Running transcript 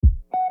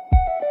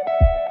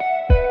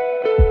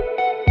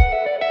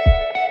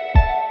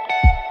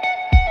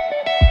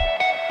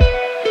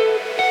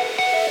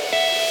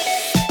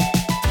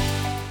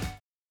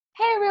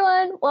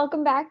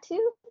welcome back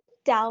to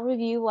Dal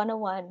Review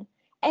 101.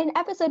 In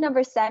episode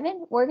number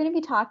 7, we're going to be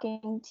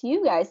talking to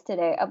you guys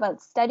today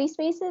about study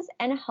spaces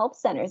and help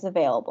centers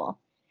available.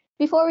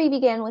 Before we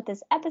begin with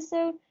this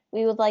episode,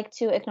 we would like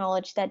to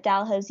acknowledge that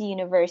Dalhousie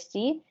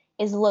University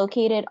is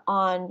located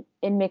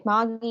in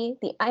Mi'kma'ki,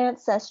 the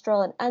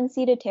ancestral and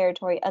unceded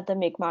territory of the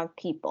Mi'kmaq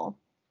people.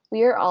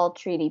 We are all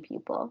treaty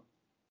people.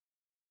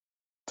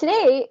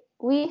 Today,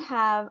 we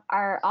have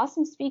our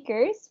awesome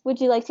speakers. Would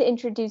you like to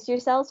introduce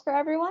yourselves for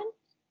everyone?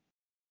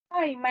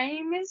 Hi, my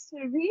name is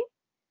Survi,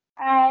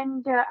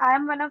 and I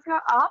am one of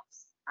your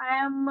ops. I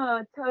am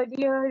third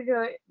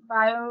year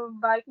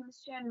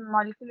biochemistry and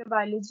molecular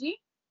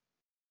biology,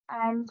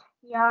 and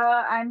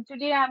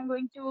today I'm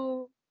going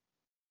to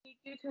take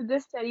you through the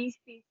study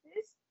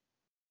spaces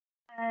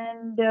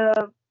and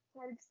health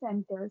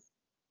centers.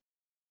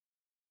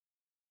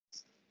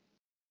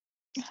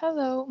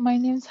 Hello, my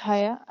name is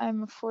Haya.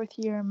 I'm a fourth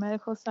year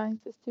medical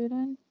sciences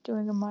student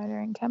doing a minor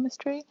in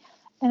chemistry,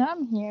 and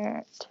I'm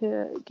here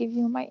to give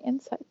you my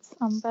insights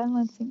on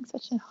balancing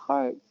such a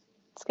hard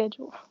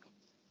schedule.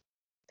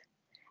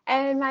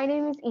 And my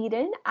name is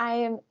Eden. I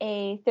am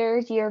a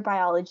third year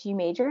biology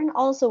major and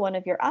also one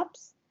of your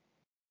ups.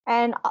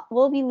 And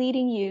we'll be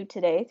leading you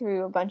today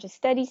through a bunch of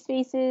study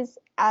spaces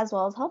as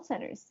well as help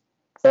centers.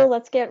 So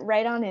let's get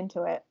right on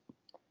into it.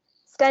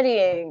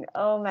 Studying,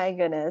 oh my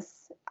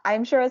goodness.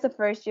 I'm sure as a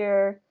first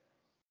year,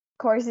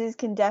 courses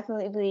can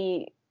definitely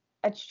be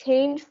a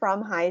change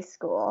from high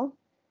school.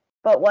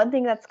 But one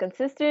thing that's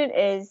consistent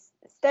is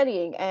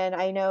studying. And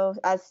I know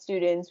as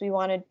students, we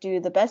want to do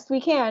the best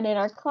we can in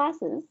our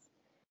classes.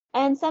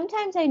 And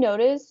sometimes I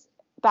notice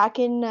back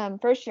in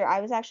first year, I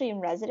was actually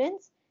in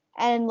residence.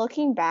 And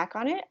looking back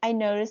on it, I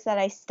noticed that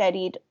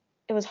it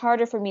was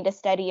harder for me to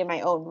study in my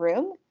own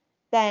room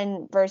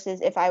than versus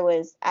if I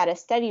was at a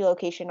study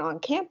location on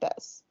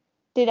campus.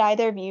 Did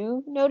either of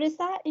you notice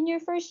that in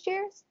your first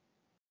years?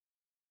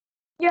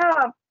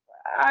 Yeah,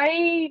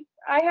 I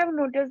have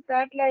noticed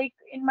that. Like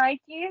in my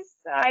case,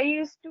 I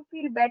used to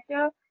feel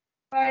better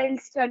while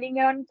studying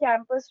on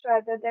campus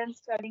rather than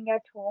studying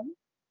at home.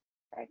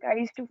 Like I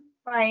used to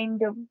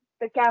find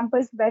the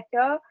campus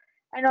better,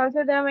 and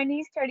also there are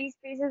many study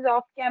spaces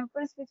off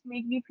campus which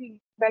make me feel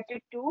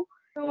better too.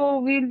 So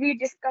we'll be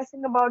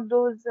discussing about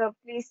those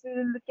places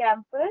in the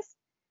campus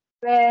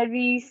where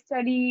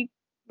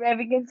where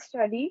we can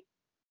study.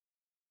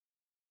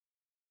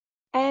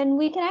 And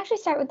we can actually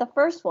start with the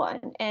first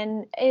one,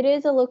 and it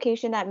is a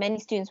location that many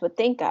students would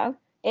think of.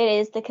 It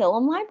is the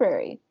Killam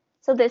Library.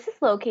 So this is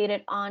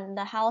located on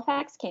the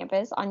Halifax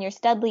campus, on your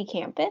Studley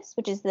campus,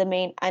 which is the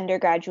main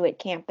undergraduate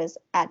campus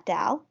at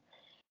Dal.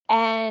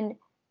 And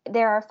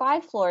there are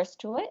 5 floors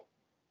to it.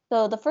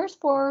 So the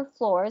first 4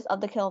 floors of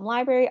the Killam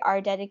Library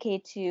are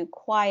dedicated to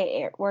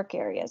quiet work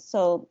areas.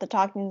 So the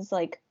talking is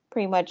like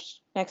pretty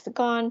much next to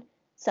gone,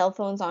 cell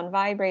phones on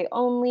vibrate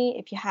only.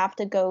 If you have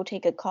to go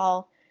take a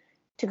call,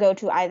 to go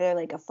to either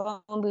like a phone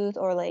booth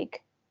or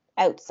like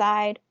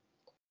outside.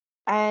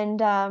 And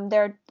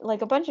there are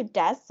like a bunch of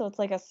desks, so it's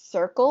like a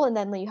circle, and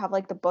then you have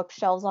like the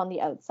bookshelves on the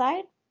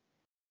outside.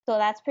 So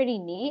that's pretty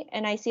neat.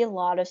 And I see a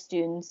lot of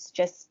students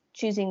just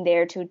choosing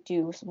there to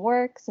do some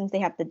work since they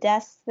have the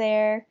desks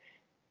there.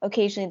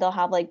 Occasionally they'll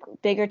have like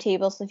bigger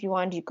tables if you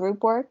want to do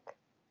group work.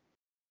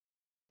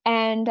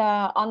 And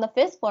on the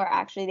 5th floor,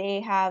 actually,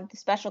 they have the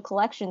special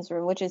collections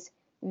room, which is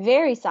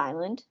very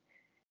silent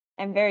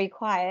and very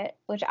quiet,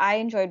 which I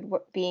enjoyed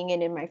being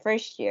in my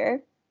first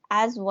year.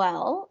 As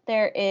well,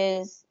 there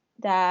is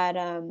that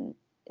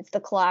it's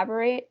the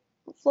collaborate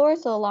floor,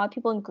 so a lot of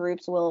people in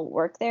groups will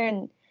work there,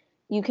 and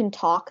you can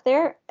talk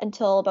there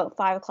until about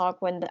 5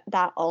 o'clock when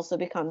that also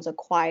becomes a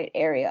quiet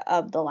area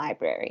of the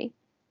library.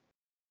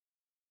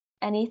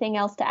 Anything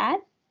else to add?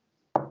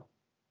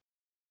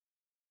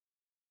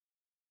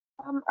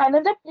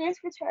 Another place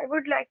which I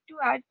would like to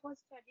add for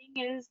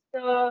studying is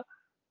the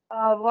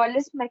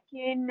Wallace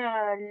McKean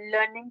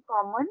Learning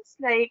Commons.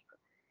 Like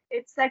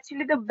it's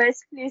actually the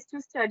best place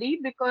to study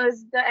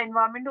because the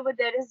environment over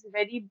there is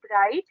very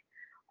bright.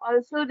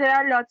 Also, there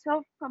are lots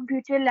of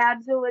computer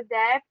labs over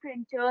there,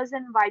 printers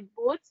and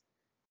whiteboards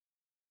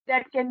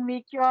that can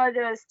make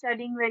your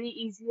studying very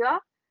easier.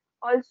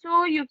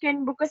 Also, you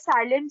can book a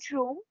silent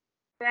room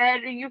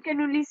where you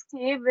can only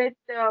stay with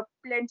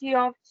plenty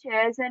of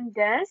chairs and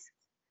desks,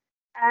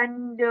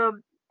 and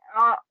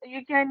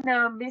you can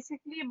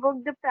basically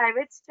book the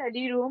private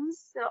study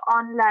rooms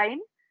online,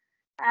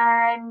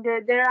 and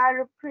there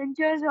are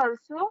printers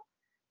also.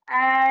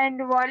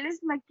 And Wallace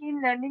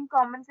McKean Learning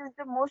Commons is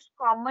the most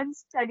common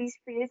study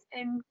space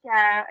in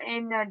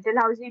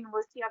Dalhousie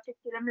University after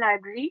Killam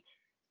Library.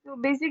 So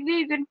basically,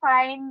 you can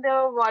find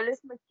the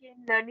Wallace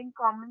McKean Learning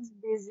Commons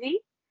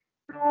busy.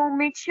 So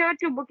make sure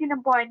to book an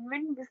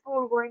appointment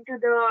before going to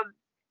the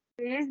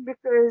place,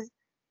 because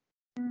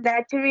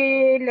that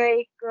way,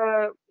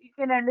 you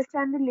can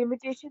understand the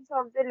limitations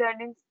of the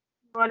learning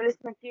Wallace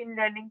McKean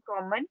Learning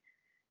Common.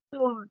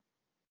 So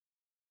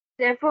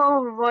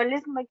therefore,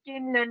 Wallace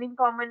McKean Learning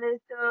Common is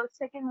the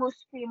second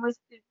most famous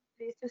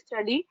place to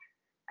study.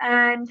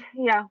 And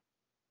yeah,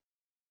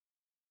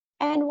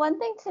 And one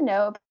thing to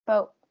know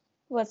about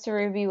what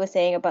Sarubi was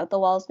saying about the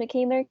Wallace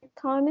McCain Learning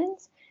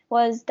Commons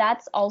was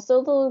that's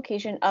also the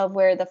location of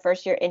where the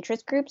first year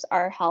interest groups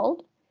are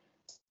held.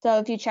 So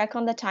if you check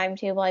on the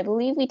timetable, I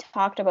believe we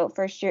talked about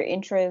first year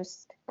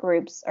interest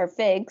groups or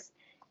FIGs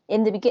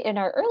in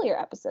our earlier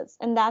episodes,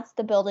 and that's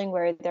the building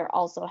where they're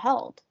also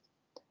held.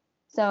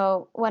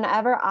 So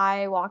whenever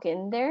I walk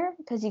in there,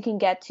 because you can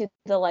get to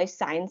the life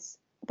science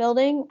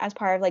building as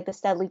part of like the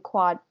Studley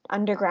Quad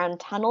underground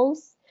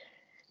tunnels,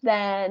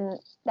 then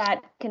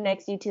that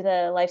connects you to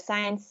the life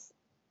science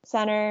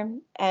center,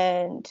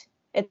 and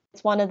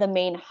it's one of the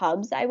main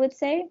hubs, I would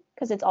say,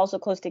 because it's also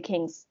close to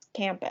King's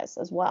campus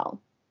as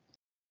well.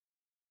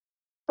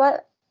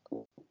 But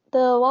the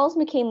Wallace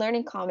McCain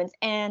Learning Commons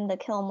and the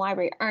Killam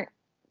Library aren't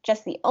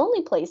just the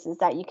only places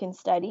that you can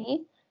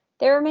study.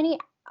 There are many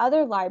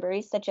other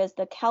libraries, such as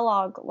the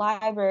Kellogg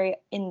Library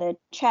in the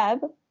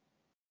CHEB,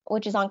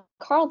 which is on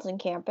Carleton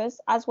campus,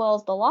 as well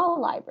as the Law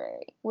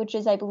Library, which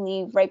is, I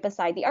believe, right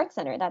beside the Art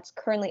Center that's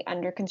currently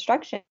under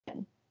construction.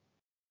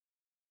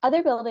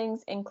 Other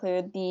buildings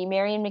include the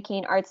Marion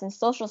McCain Arts and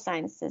Social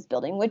Sciences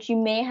building, which you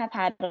may have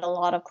had a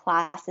lot of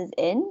classes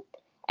in.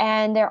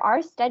 And there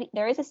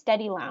is a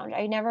study lounge.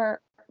 I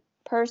never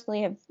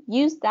personally have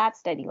used that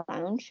study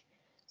lounge.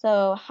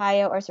 So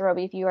Haya or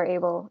Sarobi,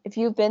 if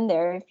you've been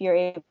there, if you're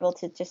able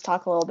to just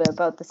talk a little bit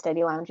about the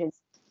study lounges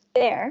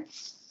there.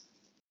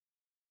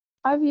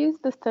 I've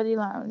used the study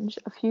lounge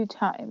a few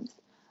times.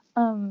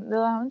 The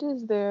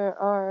lounges they're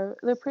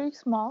pretty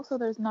small, so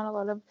there's not a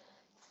lot of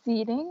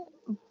seating,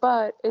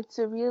 but it's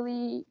a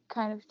really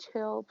kind of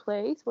chill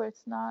place where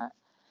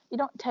you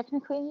don't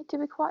technically need to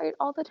be quiet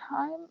all the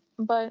time,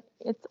 but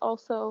it's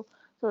also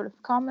sort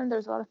of common.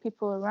 There's a lot of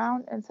people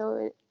around, and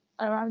so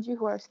around you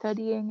who are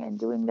studying and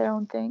doing their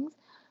own things.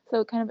 So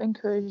it kind of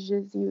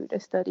encourages you to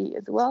study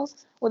as well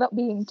without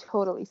being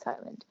totally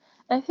silent.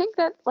 And I think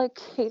that like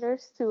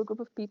caters to a group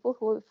of people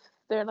who, if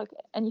they're like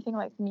anything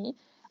like me,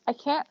 I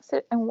can't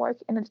sit and work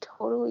in a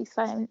totally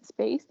silent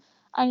space.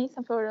 I need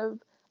some sort of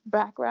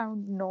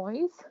background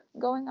noise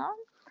going on,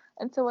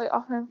 and so I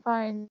often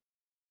find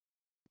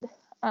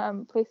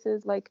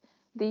places like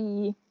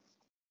the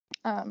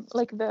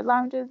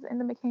lounges in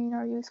the McCain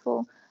are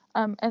useful,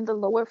 and the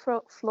lower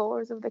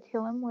floors of the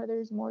Killam where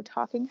there's more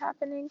talking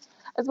happening,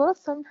 as well as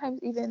sometimes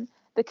even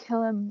the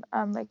Killam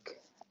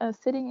like a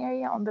sitting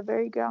area on the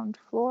very ground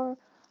floor,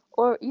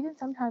 or even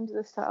sometimes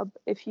the sub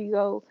if you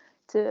go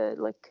to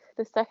like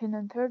the second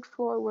and third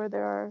floor where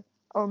there are,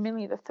 or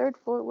mainly the third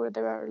floor where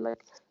there are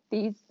like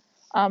these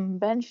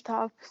bench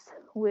tops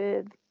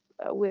with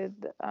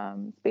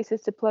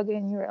spaces to plug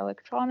in your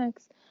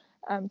electronics,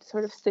 to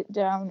sort of sit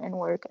down and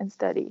work and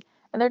study.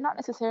 And they're not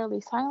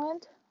necessarily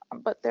silent,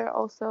 but they're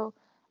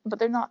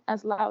not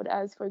as loud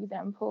as, for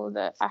example,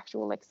 the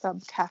actual like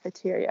sub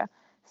cafeteria.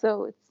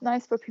 So it's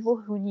nice for people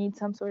who need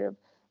some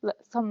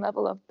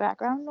level of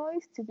background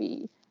noise to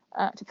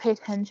pay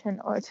attention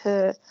or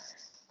to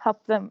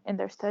help them in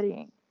their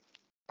studying.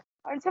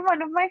 Also,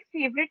 one of my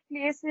favorite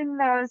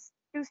places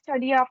to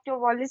study after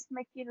Wallace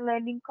McCain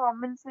Learning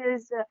Commons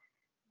is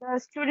the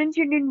Student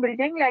Union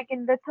building, like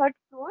in the third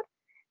floor.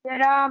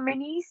 There are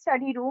many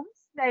study rooms,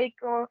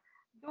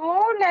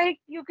 though like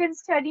you can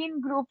study in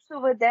groups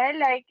over there,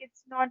 like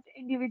it's not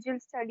individual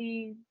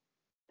study.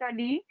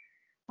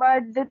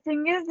 But the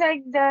thing is,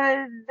 like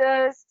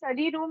the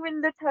study room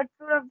in the third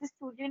floor of the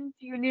Student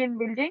Union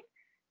building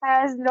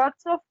has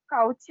lots of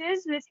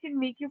couches which can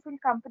make you feel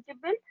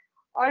comfortable.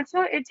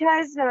 Also, it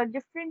has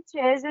different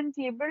chairs and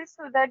tables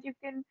so that you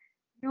can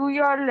do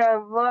your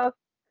work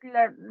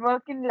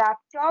in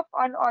laptop,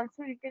 and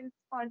also you can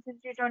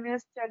concentrate on your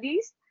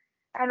studies.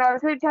 And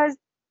also, it has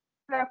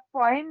plug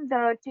point,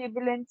 the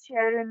table and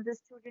chair in the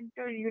Student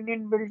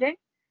Union building,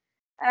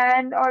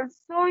 and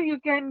also you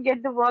can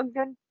get the work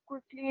done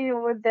quickly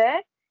over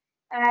there.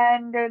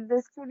 And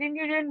the Student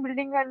Union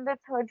building on the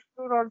third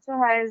floor also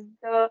has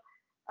the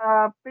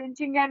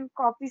printing and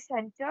copy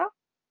center.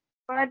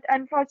 But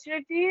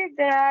unfortunately,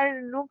 there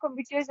are no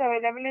computers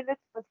available in the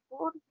third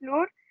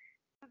floor.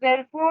 So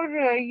therefore,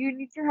 you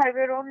need to have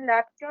your own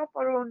laptop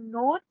or own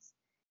notes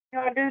in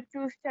order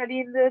to study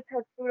in the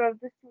third floor of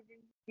the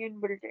Student Union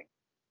building.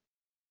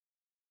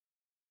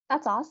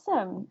 That's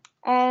awesome.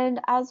 And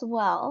as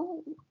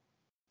well,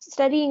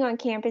 studying on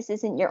campus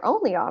isn't your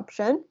only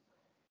option.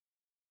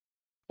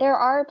 There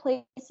are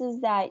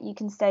places that you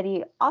can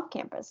study off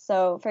campus.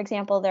 So, for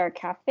example, there are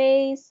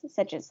cafes,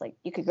 such as like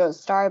you could go to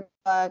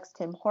Starbucks,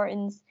 Tim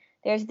Hortons.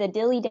 There's the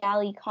Dilly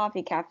Dally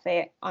Coffee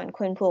Cafe on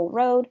Quinpool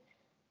Road.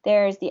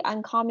 There's the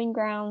Uncommon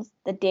Grounds,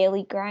 the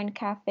Daily Grind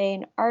Cafe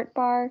and Art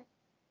Bar,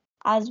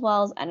 as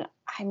well as, and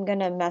I'm going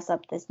to mess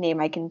up this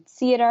name, I can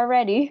see it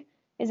already.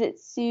 Is it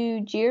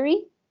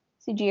Sujiri?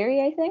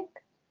 Sujiri, I think?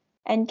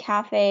 And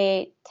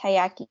Cafe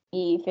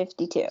Tayaki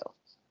 52.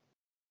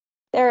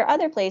 There are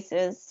other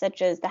places,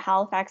 such as the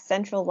Halifax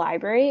Central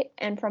Library,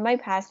 and from my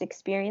past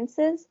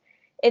experiences,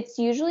 it's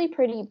usually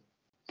pretty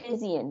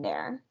busy in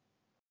there.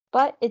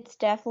 But it's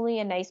definitely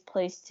a nice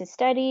place to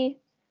study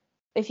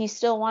if you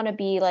still want to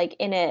be like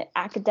in an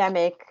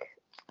academic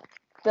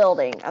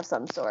building of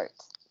some sort.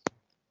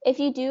 If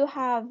you do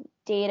have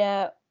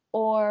data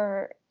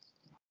or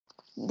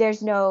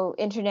there's no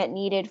internet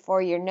needed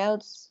for your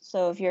notes,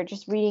 so if you're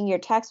just reading your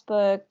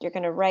textbook, you're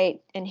going to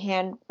write and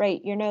hand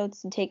write your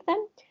notes and take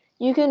them.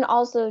 You can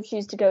also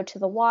choose to go to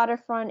the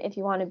waterfront if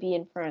you want to be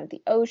in front of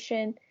the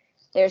ocean.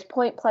 There's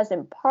Point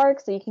Pleasant Park,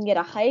 so you can get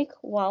a hike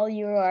while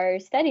you are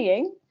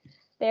studying.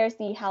 There's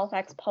the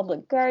Halifax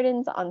Public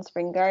Gardens on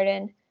Spring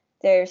Garden.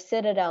 There's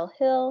Citadel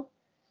Hill.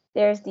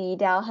 There's the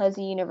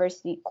Dalhousie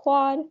University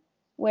Quad,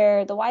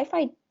 where the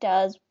Wi-Fi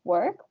does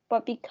work,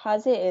 but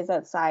because it is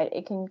outside,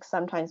 it can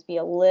sometimes be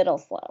a little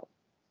slow.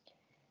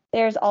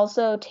 There's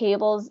also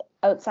tables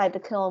outside the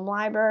Killam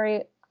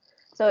Library.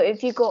 So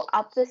if you go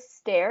up the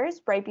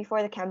stairs right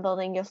before the Chem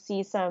building, you'll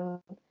see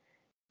some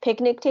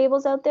picnic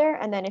tables out there.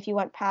 And then if you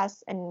went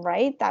past and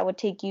right, that would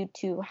take you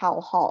to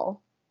Howell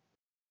Hall.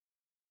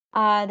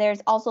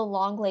 There's also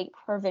Long Lake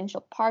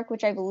Provincial Park,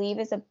 which I believe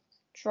is a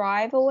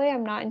drive away.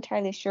 I'm not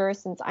entirely sure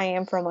since I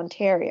am from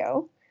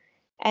Ontario.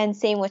 And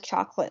same with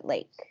Chocolate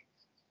Lake.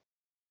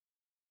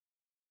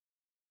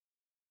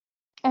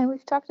 And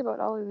we've talked about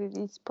all of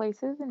these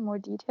places in more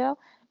detail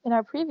in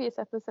our previous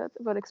episodes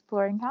about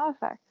exploring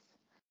Halifax.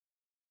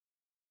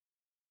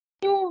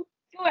 To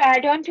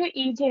add on to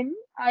Eden,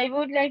 I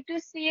would like to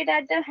say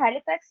that the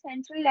Halifax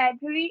Central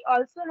Library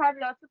also have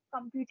lots of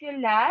computer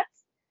labs.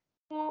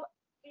 So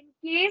in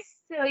case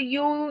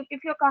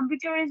if your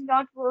computer is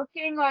not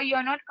working or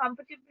you're not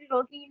comfortable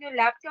working in your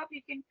laptop,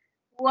 you can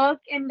work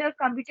in the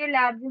computer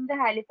labs in the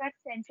Halifax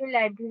Central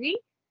Library.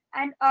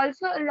 And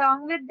also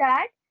along with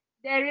that,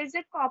 there is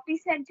a copy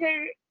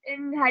center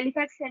in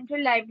Halifax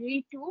Central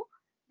Library too,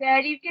 where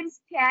you can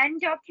scan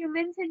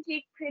documents and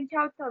take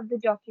printouts of the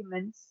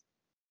documents.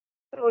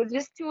 So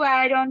just to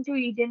add on to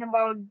Eden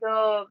about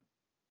the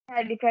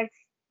Halifax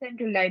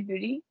Central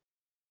Library.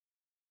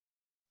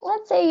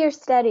 Let's say you're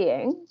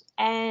studying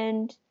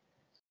and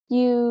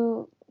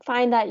you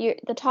find that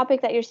the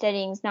topic that you're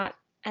studying is not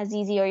as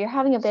easy or you're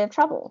having a bit of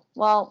trouble.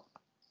 Well,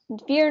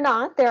 fear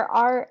not, there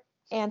are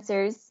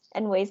answers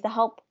and ways to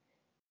help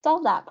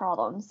solve that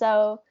problem.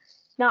 So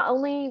not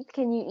only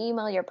can you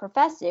email your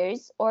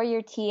professors or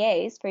your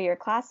TAs for your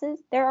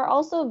classes, there are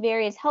also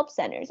various help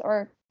centers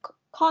or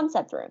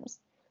concept rooms.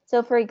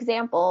 So for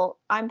example,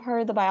 I'm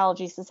part of the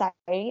Biology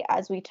Society,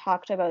 as we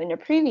talked about in a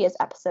previous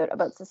episode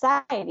about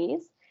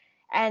societies,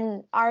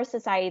 and our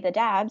society, the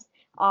DABS,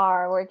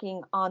 are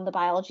working on the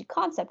Biology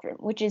Concept Room,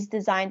 which is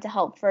designed to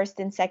help first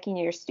and second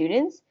year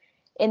students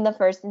in the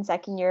first and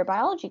second year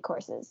biology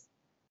courses.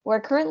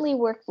 We're currently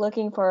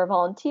looking for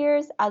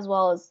volunteers as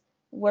well as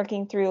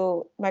working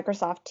through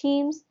Microsoft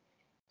Teams,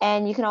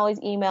 and you can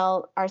always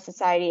email our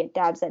society at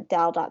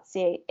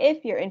dabs@dal.ca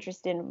if you're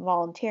interested in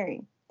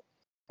volunteering.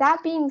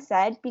 That being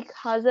said,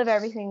 because of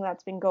everything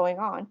that's been going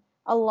on,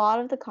 a lot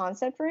of the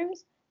concept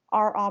rooms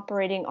are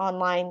operating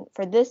online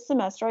for this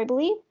semester, I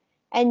believe,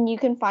 and you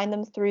can find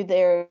them through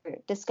their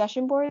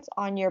discussion boards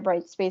on your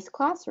Brightspace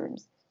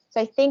classrooms.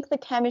 So I think the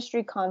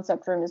chemistry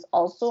concept room is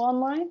also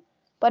online,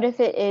 but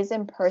if it is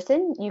in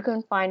person, you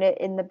can find it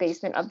in the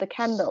basement of the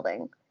Chem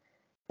building.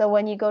 So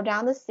when you go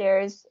down the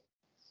stairs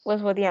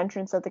with the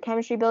entrance of the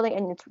chemistry building,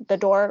 and it's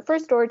the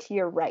first door to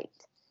your right.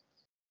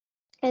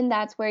 And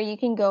that's where you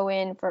can go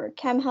in for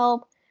Chem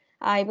help.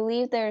 I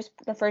believe there's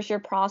the first year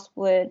profs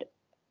would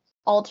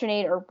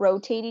alternate or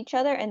rotate each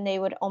other, and they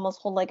would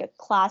almost hold like a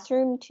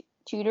classroom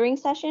tutoring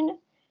session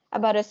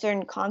about a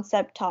certain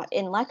concept taught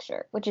in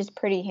lecture, which is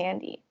pretty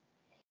handy.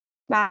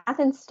 Math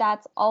and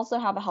Stats also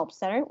have a help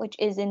center, which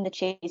is in the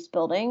Chase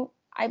building.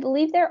 I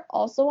believe they're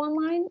also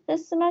online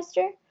this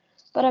semester,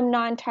 but I'm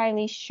not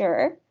entirely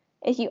sure.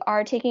 If you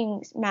are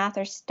taking math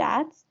or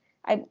stats,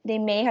 they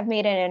may have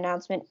made an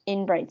announcement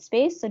in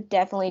Brightspace, so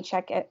definitely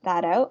check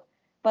that out.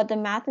 But the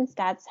Math and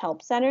Stats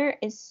Help Center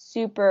is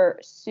super,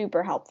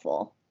 super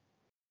helpful.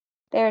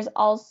 There's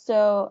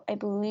also, I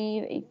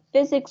believe, a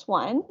physics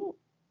one,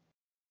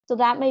 so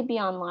that might be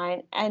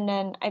online. And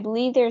then I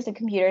believe there's a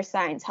computer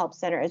science help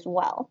center as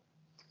well.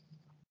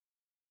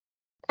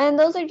 And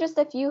those are just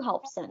a few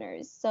help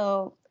centers.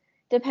 So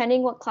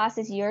depending what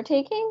classes you're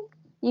taking,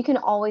 you can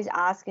always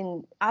ask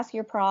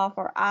your prof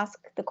or ask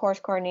the course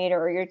coordinator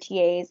or your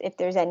TAs if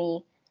there's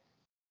any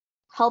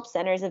help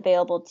centers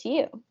available to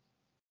you.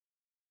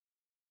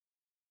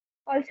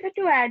 Also,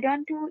 to add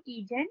on to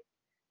Eden,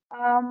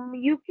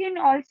 you can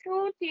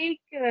also make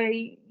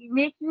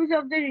use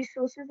of the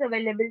resources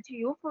available to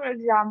you. For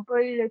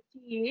example,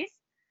 TAs.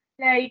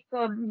 Like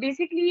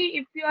basically,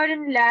 if you are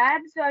in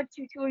labs or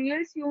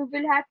tutorials, you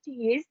will have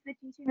TAs, the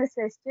teaching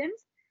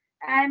assistants,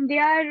 and they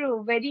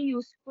are very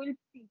useful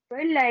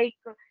people. Like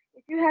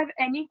if you have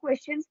any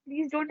questions,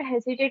 please don't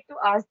hesitate to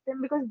ask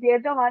them because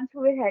they're the ones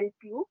who will help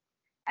you,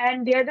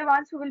 and they're the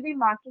ones who will be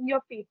marking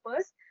your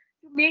papers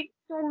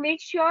to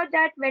make sure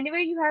that whenever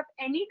you have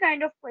any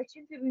kind of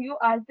questions, you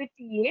ask the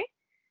TA.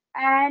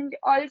 And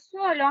also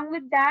along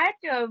with that,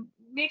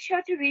 make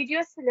sure to read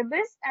your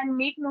syllabus and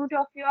make note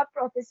of your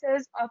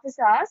professor's office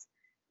hours.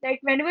 Like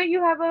whenever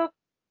you have a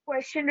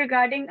question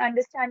regarding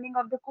understanding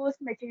of the course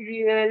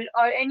material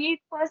or any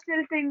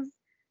personal things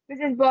which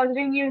is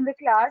bothering you in the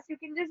class, you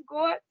can just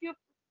go to your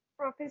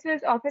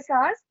professor's office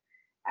hours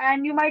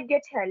and you might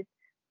get help.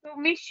 So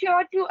make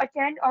sure to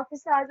attend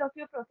office hours of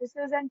your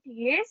professors and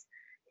TAs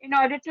in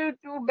order to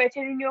do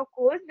better in your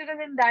course, because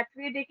in that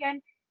way they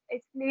can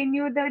explain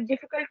you the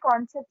difficult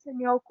concepts in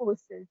your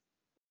courses.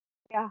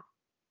 Yeah.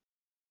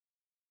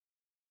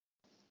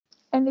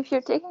 And if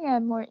you're taking a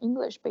more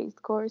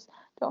English-based course,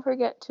 don't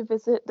forget to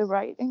visit the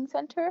Writing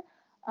Center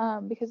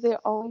because they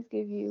always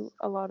give you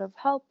a lot of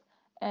help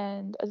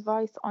and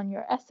advice on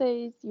your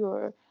essays,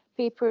 your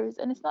papers,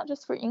 and it's not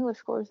just for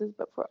English courses,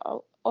 but for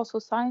also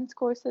science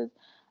courses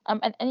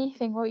and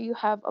anything where you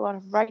have a lot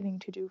of writing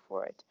to do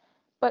for it.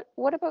 But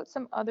what about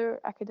some other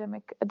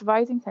academic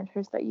advising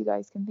centers that you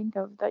guys can think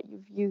of that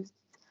you've used?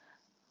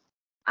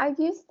 I've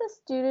used the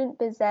Student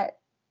Bizet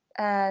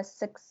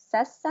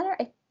Success Center.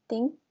 I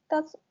think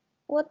that's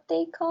what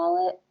they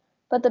call it,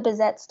 but the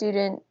Bizet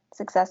Student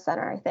Success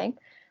Center, I think.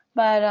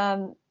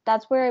 But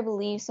that's where I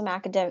believe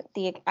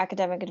the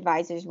academic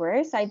advisors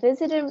were. So I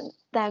visited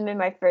them in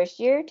my first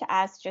year to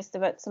ask just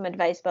about some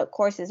advice about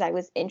courses I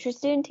was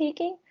interested in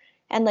taking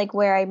and like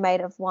where I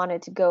might have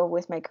wanted to go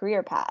with my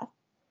career path.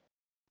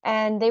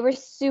 And they were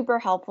super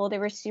helpful. They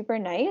were super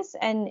nice,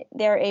 and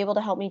they were able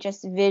to help me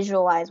just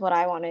visualize what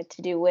I wanted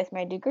to do with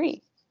my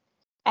degree.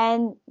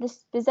 And the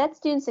Bizet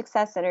Student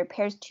Success Center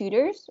pairs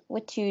tutors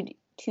with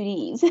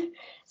 2Ds.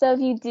 So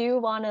if you do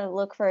want to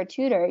look for a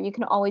tutor, you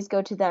can always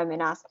go to them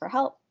and ask for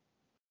help.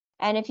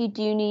 And if you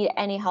do need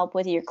any help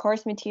with your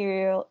course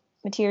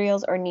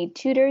materials or need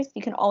tutors,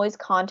 you can always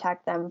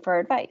contact them for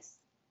advice.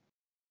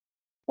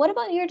 What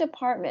about your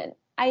department?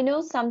 I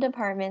know some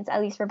departments, at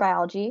least for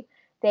biology,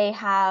 they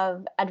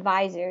have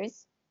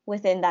advisors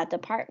within that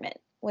department,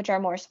 which are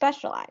more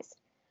specialized.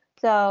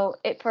 So,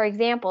 for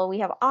example, we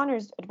have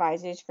honors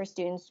advisors for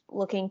students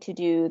looking to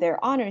do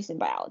their honors in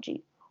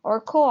biology, or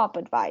co-op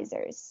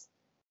advisors,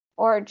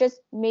 or just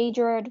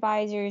major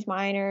advisors,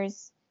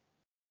 minors,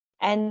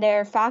 and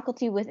they're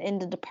faculty within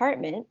the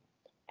department,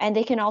 and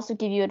they can also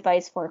give you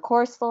advice for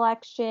course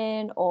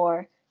selection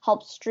or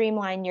help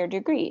streamline your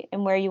degree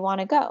and where you want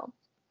to go.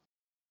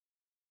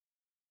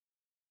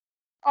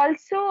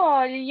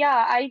 Also,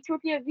 yeah, I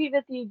totally agree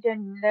with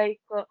Eden. Like,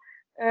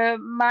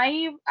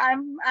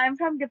 I'm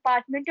from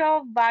Department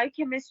of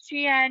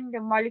Biochemistry and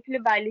Molecular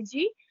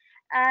Biology,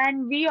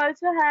 and we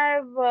also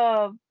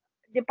have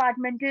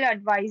departmental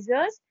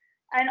advisors.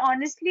 And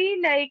honestly,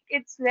 like,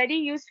 it's very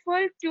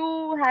useful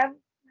to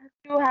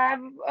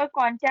have a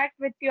contact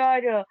with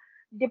your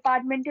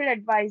departmental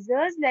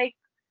advisors. Like,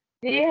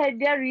 they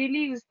are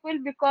really useful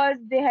because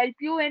they help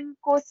you in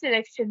course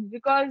selections.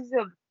 Because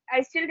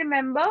I still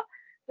remember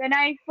when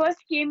I first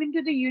came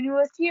into the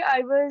university,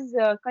 I was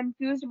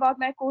confused about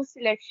my course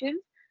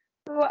selections.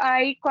 So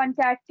I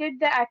contacted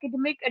the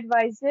academic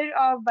advisor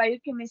of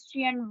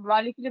biochemistry and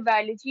molecular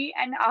biology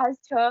and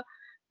asked her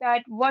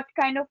that what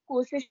kind of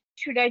courses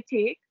should I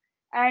take.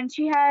 And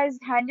she has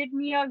handed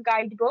me a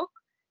guidebook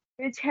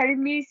which helped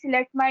me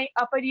select my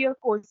upper year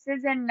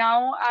courses. And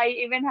now I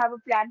even have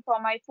a plan for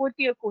my fourth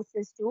year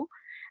courses too.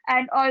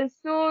 And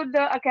also,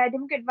 the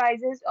academic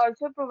advisors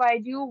also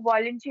provide you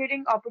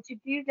volunteering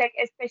opportunities, like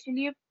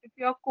especially if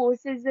your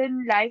course is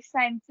in life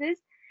sciences,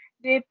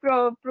 they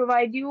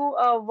provide you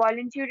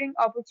volunteering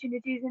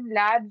opportunities in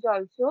labs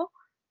also.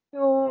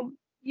 So,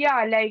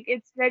 yeah, like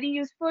it's very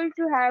useful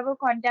to have a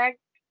contact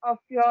of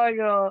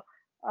your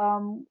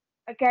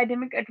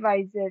academic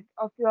advisor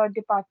of your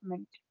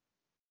department.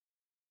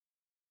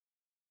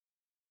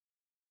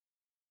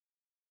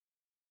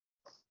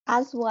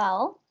 As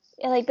well,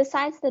 like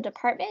besides the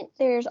department,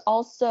 there's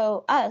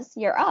also us,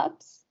 your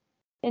ups,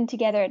 and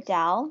together at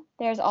Dal.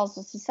 There's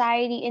also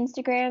society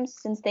Instagrams,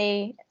 since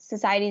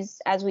societies,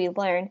 as we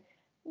learn,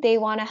 they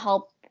want to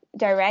help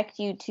direct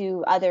you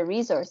to other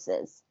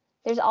resources.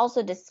 There's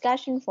also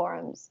discussion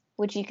forums,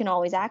 which you can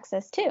always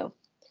access too.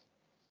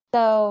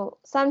 So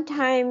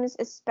sometimes,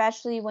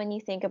 especially when you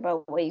think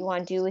about what you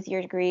want to do with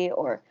your degree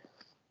or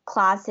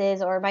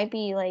classes, or it might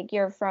be like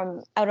you're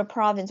from out of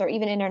province or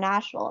even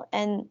international,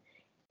 and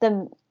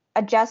the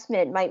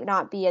adjustment might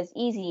not be as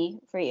easy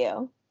for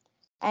you.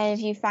 And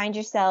if you find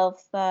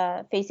yourself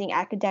facing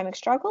academic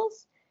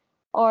struggles,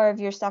 or if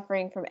you're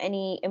suffering from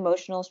any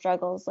emotional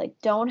struggles, like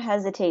don't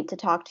hesitate to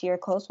talk to your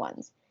close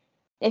ones.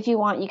 If you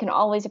want, you can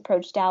always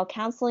approach Dal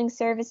Counseling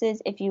Services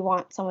if you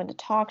want someone to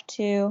talk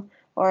to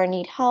or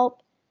need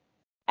help.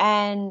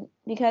 And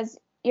because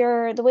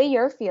the way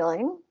you're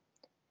feeling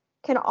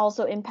can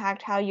also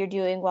impact how you're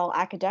doing well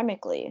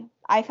academically.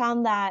 I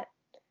found that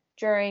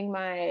during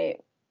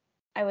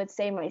I would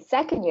say my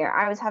second year,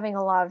 I was having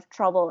a lot of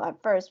trouble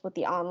at first with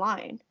the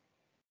online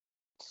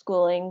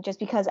schooling just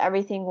because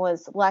everything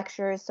was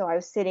lectures. So I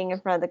was sitting in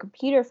front of the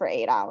computer for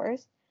 8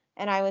 hours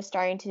and I was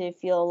starting to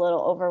feel a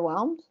little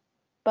overwhelmed.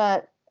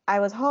 But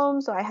I was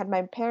home, so I had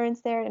my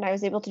parents there and I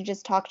was able to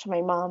just talk to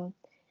my mom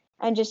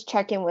and just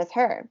check in with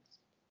her.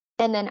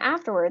 And then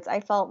afterwards, I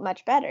felt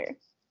much better.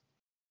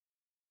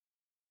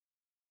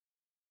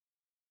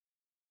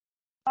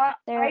 I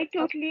There,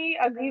 totally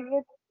agree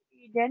with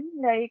Eden.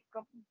 Like,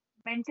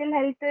 mental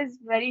health is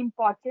very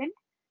important,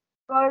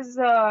 because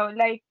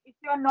like if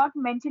you're not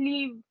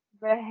mentally,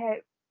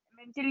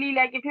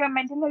 like if your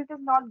mental health is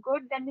not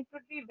good, then it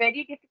would be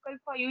very difficult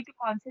for you to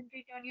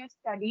concentrate on your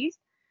studies.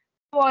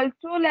 So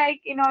also, like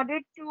in order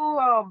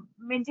to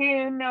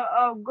maintain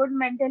a good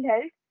mental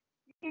health,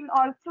 you can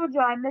also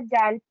join the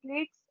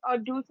JALPLIX or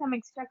do some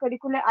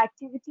extracurricular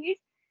activities,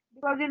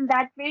 because in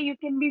that way you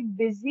can be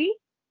busy,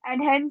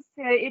 and hence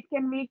it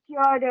can make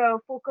your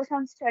focus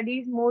on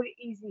studies more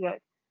easier.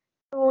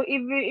 So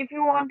if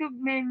you want to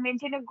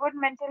maintain a good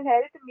mental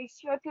health, make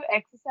sure to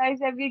exercise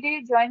every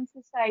day, join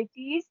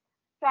societies,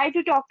 try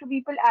to talk to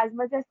people as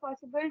much as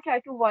possible, try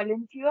to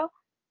volunteer.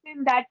 So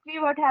in that way,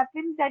 what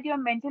happens that your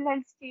mental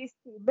health stays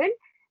stable,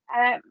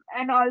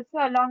 and also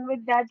along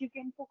with that, you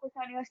can focus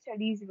on your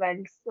studies well.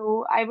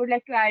 So I would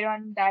like to add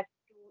on that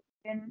too,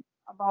 then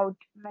about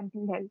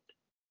mental health.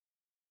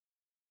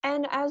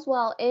 And as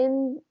well,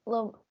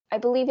 I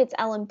believe it's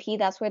LMP,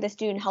 that's where the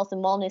Student Health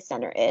and Wellness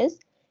Center is.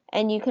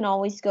 And you can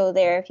always go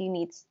there if you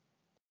need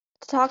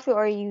to talk to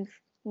or you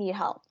need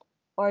help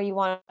or you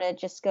want to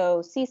just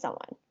go see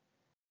someone.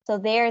 So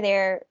they're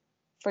there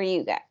for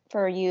you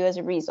as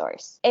a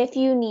resource. If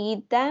you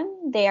need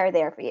them, they are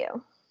there for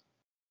you.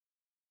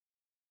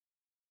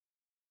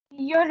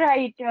 You're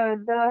right.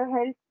 The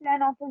health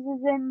plan office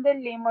is in the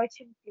Lay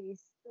Merchant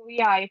Place. So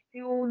yeah, if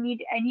you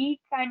need any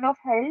kind of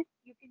help,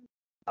 you can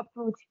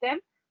approach them.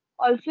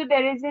 Also,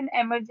 there is an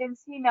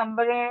emergency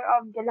number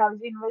of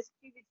Dalhousie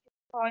University, which you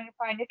can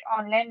find it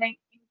online. Like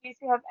in case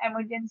you have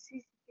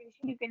emergency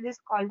situation, you can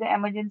just call the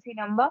emergency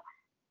number,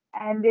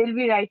 and they'll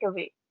be right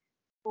away.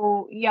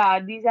 So yeah,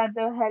 these are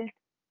the health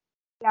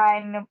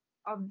plan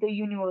of the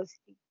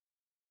university.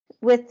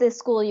 With the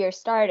school year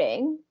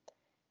starting,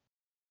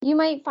 you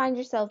might find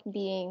yourself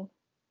you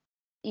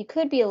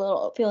could be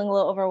feeling a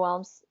little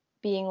overwhelmed,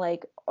 being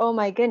like, oh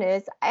my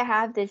goodness, I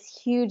have this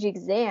huge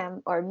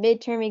exam or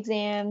midterm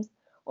exams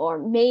or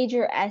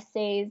major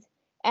essays.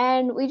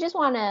 And we just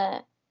want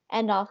to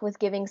end off with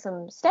giving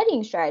some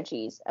studying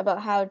strategies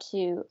about how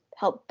to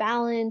help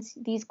balance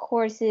these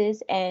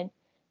courses and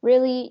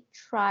really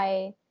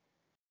try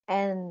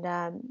and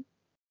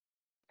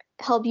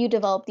help you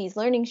develop these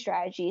learning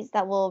strategies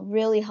that will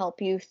really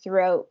help you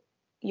throughout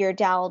your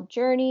DAL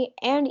journey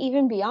and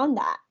even beyond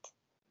that.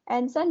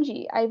 And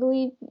Sunji, I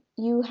believe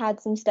you had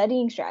some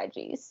studying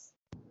strategies.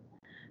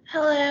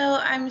 Hello,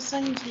 I'm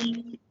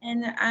Sanjeev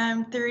and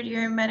I'm third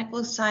year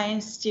medical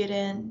science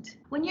student.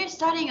 When you're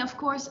studying, of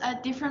course,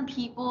 different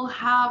people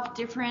have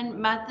different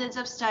methods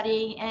of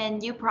studying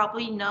and you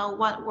probably know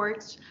what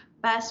works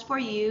best for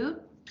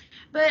you.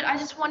 But I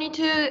just wanted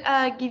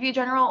to give you a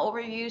general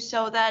overview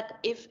so that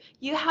if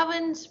you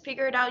haven't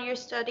figured out your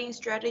studying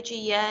strategy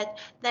yet,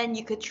 then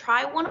you could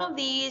try one of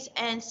these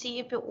and see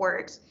if it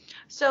works.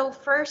 So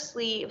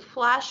firstly,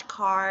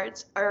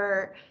 flashcards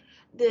are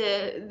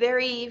the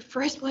very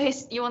first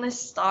place you want to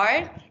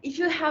start. If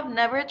you have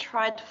never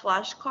tried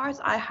flashcards,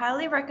 I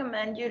highly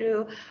recommend you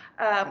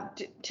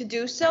to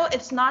do so.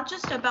 It's not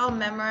just about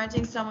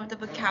memorizing some of the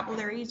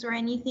vocabularies or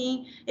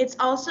anything. It's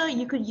also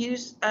you could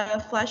use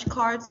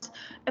flashcards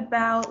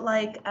about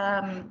like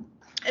a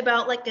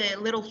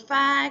little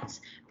facts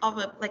of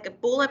like a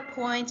bullet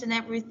points and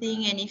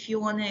everything, and if you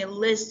want to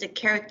list the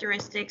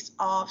characteristics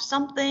of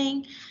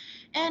something.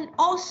 And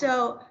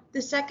also,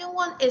 the second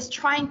one is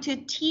trying to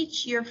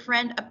teach your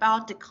friend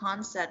about the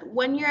concept.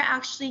 When you're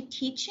actually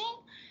teaching,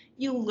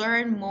 you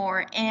learn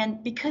more.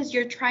 And because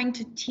you're trying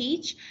to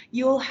teach,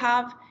 you'll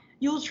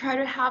try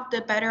to have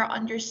the better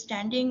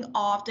understanding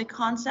of the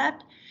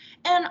concept.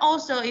 And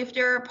also, if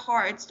there are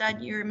parts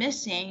that you're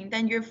missing,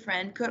 then your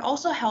friend could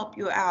also help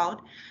you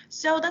out.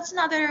 So that's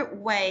another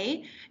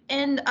way.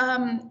 And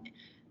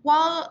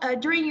while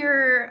during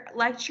your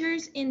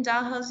lectures in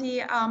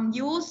Dalhousie,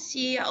 you will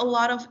see a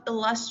lot of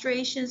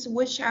illustrations,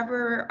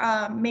 whichever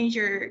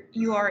major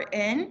you are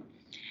in.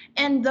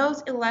 And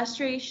those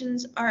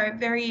illustrations are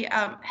very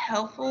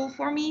helpful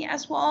for me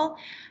as well.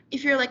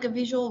 If you're like a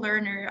visual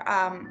learner,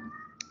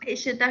 it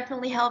should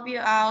definitely help you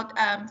out.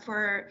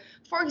 For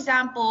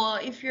example,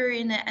 if you're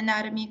in an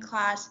anatomy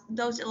class,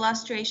 those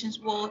illustrations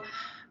will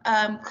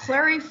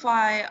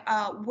clarify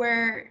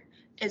where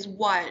is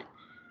what.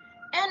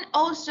 And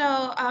also,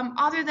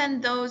 other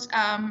than those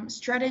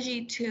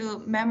strategy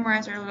to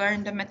memorize or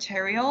learn the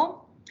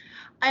material,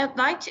 I'd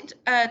like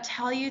to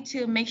tell you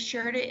to make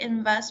sure to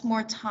invest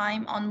more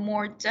time on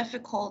more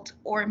difficult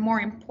or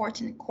more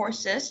important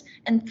courses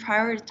and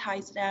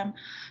prioritize them.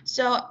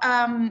 So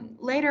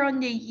later on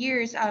the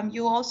years,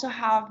 you also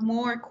have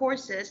more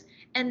courses,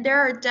 and there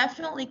are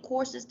definitely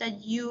courses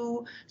that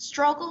you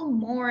struggle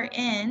more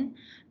in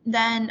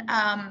than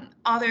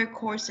other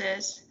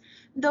courses.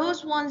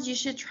 Those ones you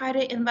should try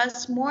to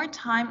invest more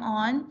time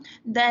on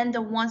than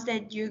the ones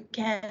that you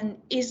can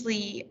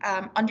easily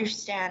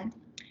understand.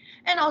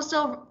 And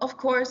also, of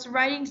course,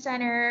 Writing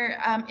Center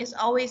is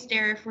always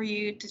there for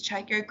you to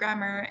check your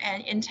grammar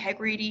and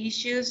integrity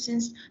issues,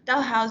 since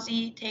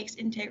Dalhousie takes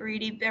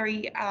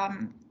integrity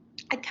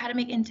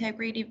academic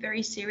integrity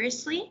very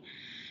seriously.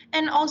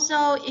 And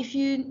also, if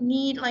you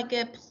need like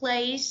a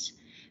place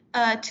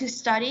to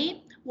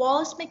study,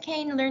 Wallace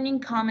McCain Learning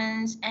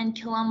Commons and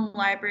Killam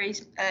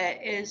Libraries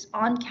is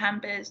on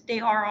campus. They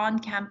are on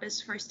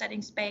campus for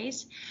studying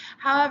space.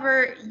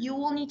 However, you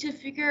will need to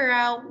figure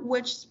out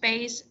which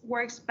space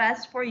works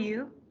best for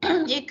you.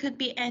 It could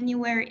be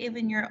anywhere,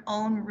 even your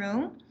own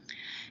room.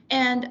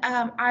 And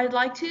I'd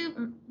like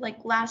to,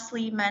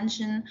 lastly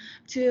mention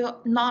to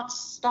not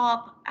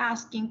stop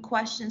asking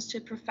questions to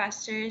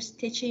professors,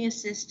 teaching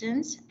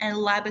assistants, and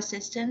lab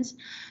assistants.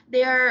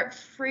 They are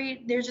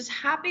free. They're just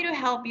happy to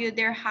help you.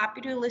 They're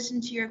happy to listen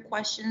to your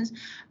questions.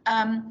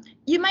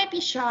 You might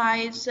be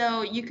shy,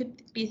 so you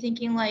could be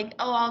thinking like,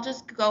 oh, I'll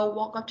just go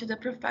walk up to the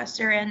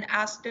professor and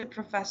ask the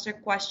professor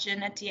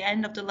question at the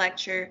end of the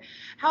lecture.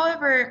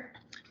 However,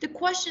 the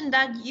question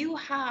that you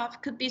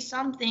have could be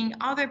something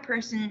other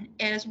person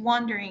is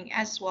wondering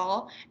as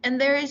well, and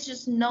there is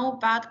just no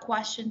bad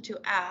question to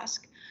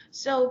ask.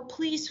 So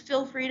please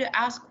feel free to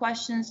ask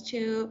questions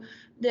to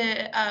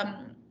the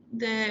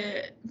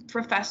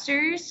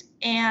professors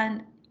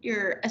and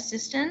your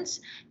assistants,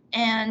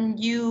 and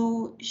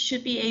you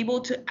should be able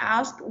to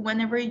ask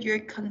whenever you're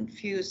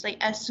confused, like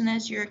as soon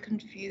as you're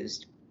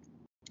confused.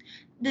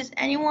 Does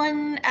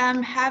anyone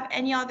have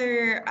any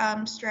other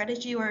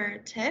strategy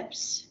or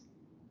tips?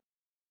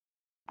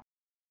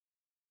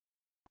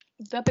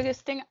 The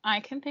biggest thing I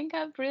can think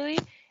of really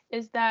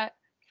is that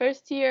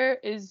first year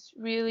is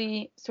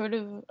really sort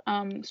of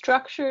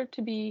structured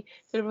to be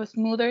sort of a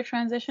smoother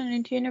transition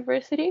into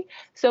university.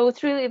 So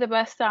it's really the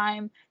best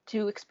time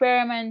to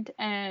experiment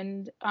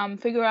and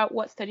figure out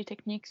what study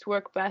techniques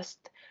work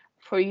best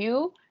for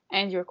you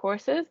and your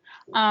courses.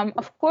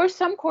 Of course,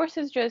 some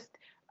courses just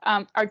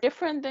are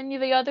different than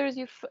the others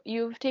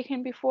you've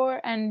taken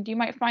before, and you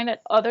might find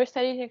that other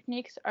study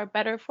techniques are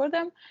better for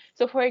them.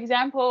 So, for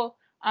example,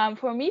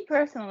 for me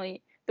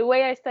personally, the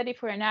way I study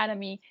for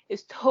anatomy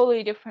is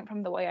totally different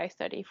from the way I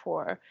study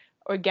for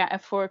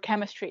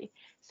chemistry.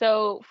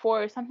 So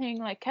for something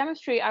like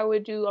chemistry, I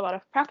would do a lot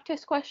of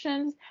practice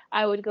questions.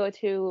 I would go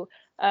to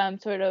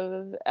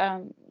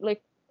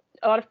like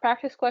a lot of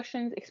practice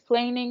questions,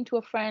 explaining to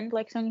a friend,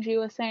 like Sungji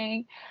was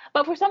saying.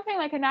 But for something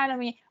like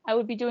anatomy, I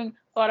would be doing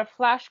a lot of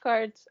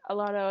flashcards, a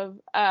lot of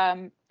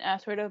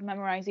sort of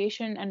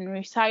memorization and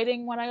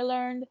reciting what I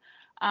learned.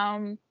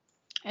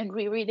 And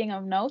rereading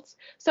of notes.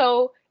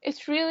 So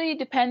it's really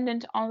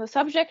dependent on the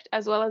subject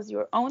as well as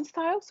your own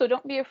style. So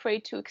don't be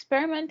afraid to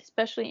experiment,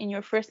 especially in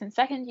your first and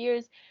second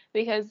years,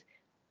 because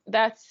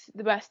that's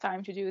the best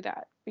time to do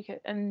that.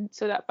 And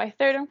so that by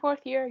third and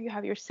fourth year, you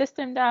have your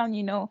system down,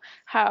 you know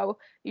how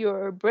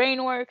your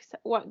brain works,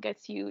 what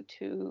gets you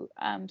to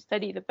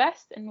study the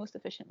best and most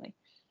efficiently.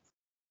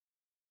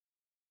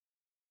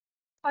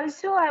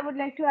 Also, I would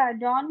like to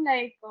add on,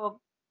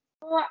 so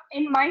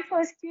in my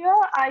first year,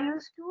 I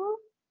used to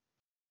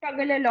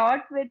struggle a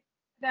lot with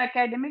the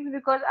academics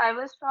because I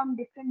was from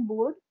different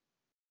board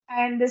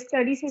and the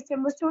study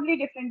system was totally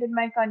different in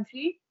my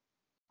country.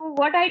 So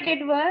what I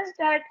did was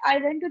that I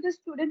went to the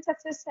Student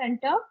Success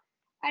Center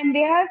and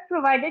they have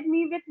provided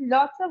me with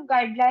lots of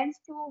guidelines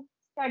to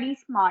study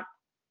smart.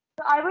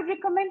 So I would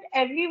recommend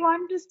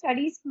everyone to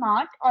study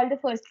smart all the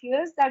first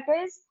years. That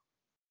is,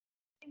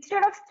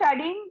 instead of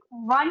studying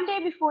one day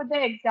before the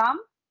exam,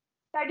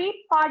 study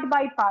part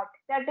by part.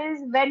 That is,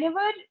 whenever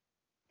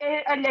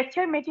a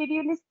lecture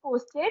material is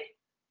posted,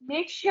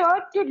 make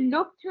sure to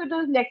look through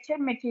those lecture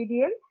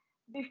material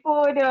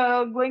before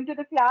going to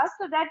the class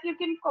so that you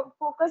can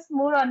focus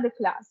more on the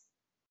class.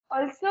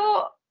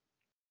 Also,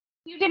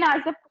 you can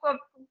ask the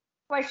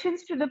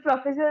questions to the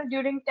professor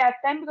during that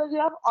time because you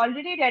have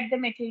already read the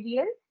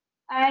material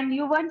and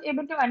you weren't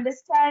able to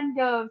understand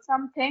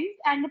some things,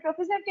 and the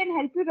professor can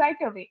help you right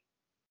away.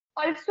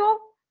 Also,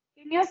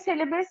 in your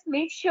syllabus,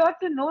 make sure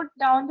to note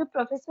down the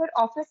professor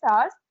office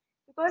hours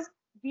because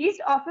these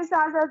office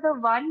hours are the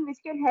one which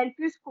can help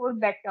you score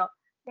better.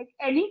 Like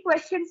any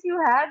questions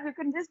you have, you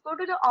can just go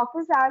to the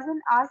office hours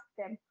and ask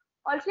them.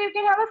 Also, you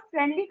can have a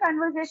friendly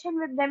conversation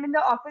with them in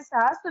the office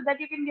hours so that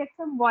you can get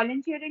some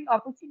volunteering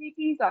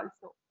opportunities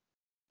also.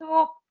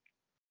 So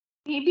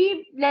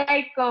maybe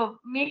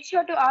make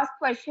sure to ask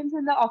questions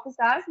in the office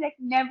hours. Like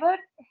never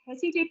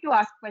hesitate to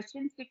ask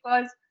questions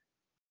because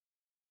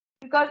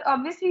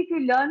obviously if you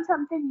learn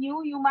something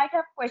new you might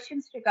have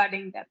questions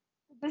regarding them.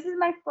 This is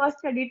my first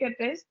study tip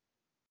is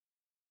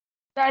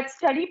that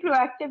study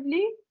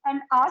proactively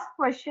and ask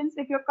questions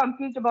if you're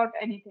confused about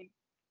anything.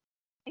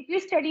 If you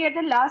study at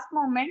the last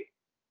moment,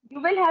 you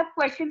will have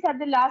questions at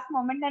the last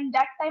moment, and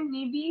that time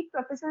maybe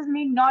professors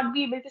may not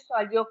be able to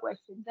solve your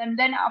questions, and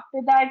then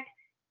after that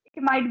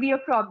it might be a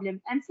problem.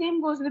 And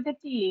same goes with the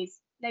TAs.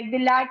 Like the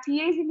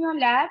TAs in your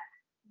lab,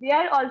 they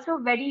are also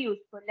very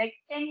useful.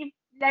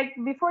 Like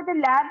before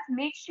the labs,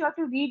 make sure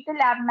to read the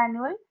lab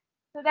manual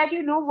so that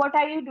you know what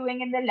are you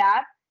doing in the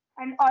lab,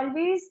 and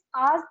always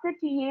ask the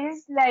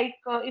TAs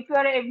if you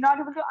are not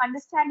able to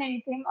understand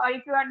anything or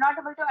if you are not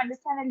able to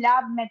understand a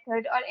lab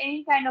method or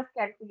any kind of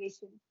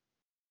calculation.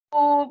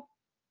 So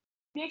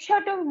make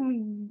sure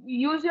to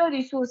use your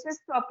resources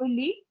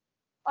properly.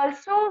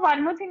 Also,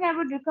 one more thing I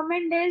would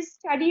recommend is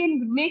study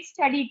and make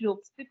study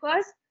groups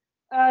because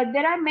there are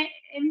there are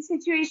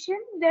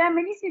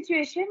many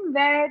situations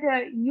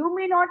where you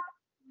may not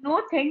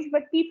know things,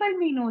 but people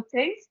may know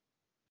things,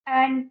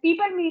 and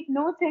people may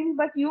know things,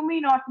 but you may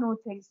not know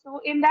things. So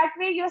in that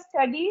way, your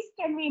studies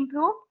can be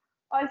improved.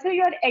 Also,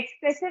 your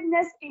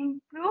expressiveness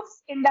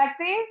improves. In that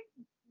way,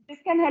 this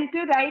can help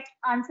you write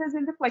answers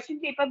in the question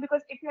paper,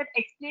 because if you're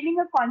explaining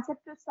a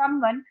concept to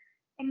someone,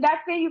 in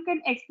that way you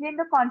can explain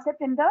the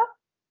concept in the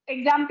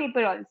exam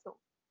paper also.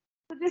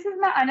 So this is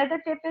my another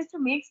tip, is to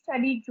make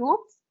study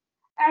groups,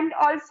 and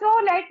also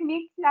like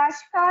make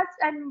flashcards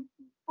and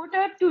put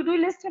a to-do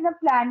list in a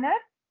planner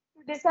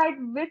to decide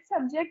which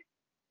subject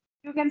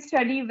you can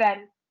study well.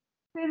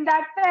 So in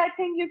that way, I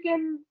think you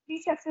can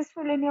be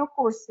successful in your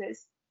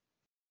courses.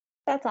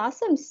 That's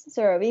awesome,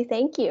 Surabhi.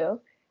 Thank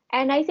you.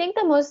 And I think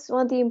the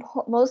one of the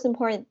most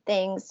important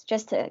things,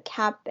 just to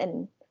cap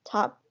and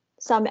top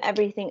sum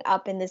everything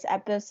up in this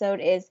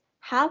episode, is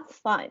have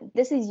fun.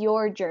 This is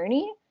your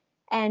journey,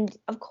 and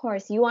of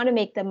course, you want to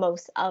make the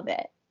most of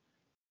it.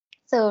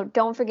 So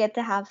don't forget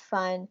to have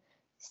fun.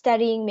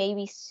 Studying may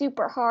be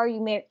super hard.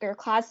 Your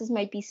classes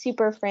might be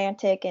super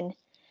frantic, and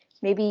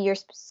maybe your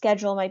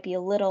schedule might be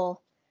a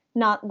little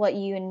not what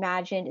you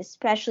imagined,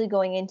 especially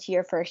going into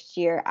your first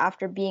year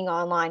after being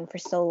online for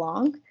so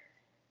long.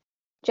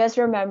 Just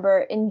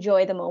remember,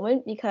 enjoy the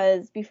moment,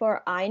 because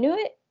before I knew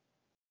it,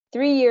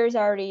 2 years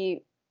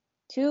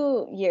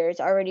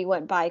already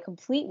went by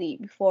completely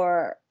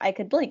before I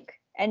could blink.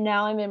 And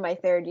now I'm in my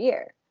third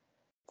year.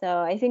 So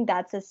I think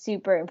that's a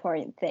super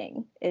important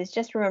thing, is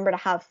just remember to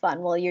have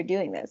fun while you're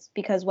doing this,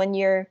 because when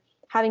you're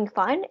having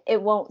fun,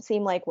 it won't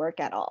seem like work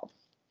at all.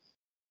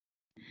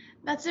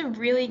 That's a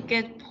really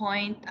good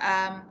point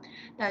that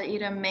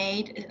Ida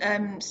made.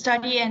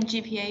 Study and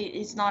GPA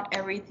is not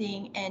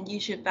everything, and you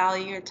should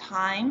value your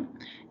time.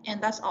 And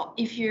that's all.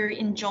 If you're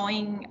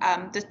enjoying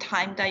the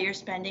time that you're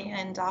spending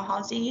in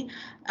Dalhousie,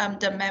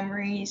 the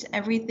memories,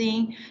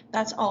 everything,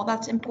 that's all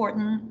that's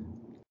important.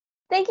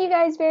 Thank you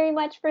guys very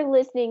much for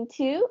listening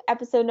to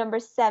episode number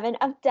 7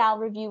 of DAL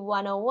Review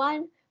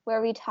 101,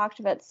 where we talked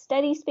about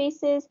study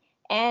spaces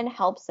and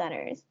help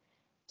centers.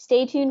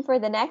 Stay tuned for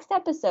the next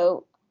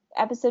episode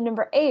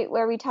number 8,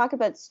 where we talk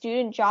about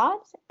student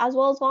jobs as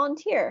well as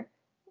volunteer.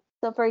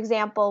 So for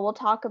example, we'll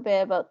talk a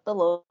bit about the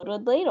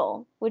loaded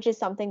ladle, which is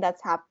something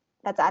that's at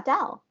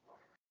DAL.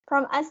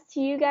 From us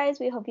to you guys,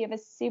 we hope you have a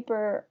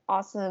super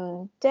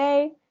awesome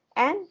day,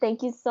 and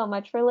thank you so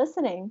much for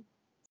listening.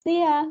 See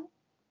ya.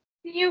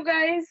 See you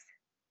guys.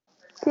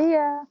 See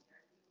ya.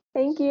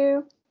 Thank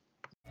you.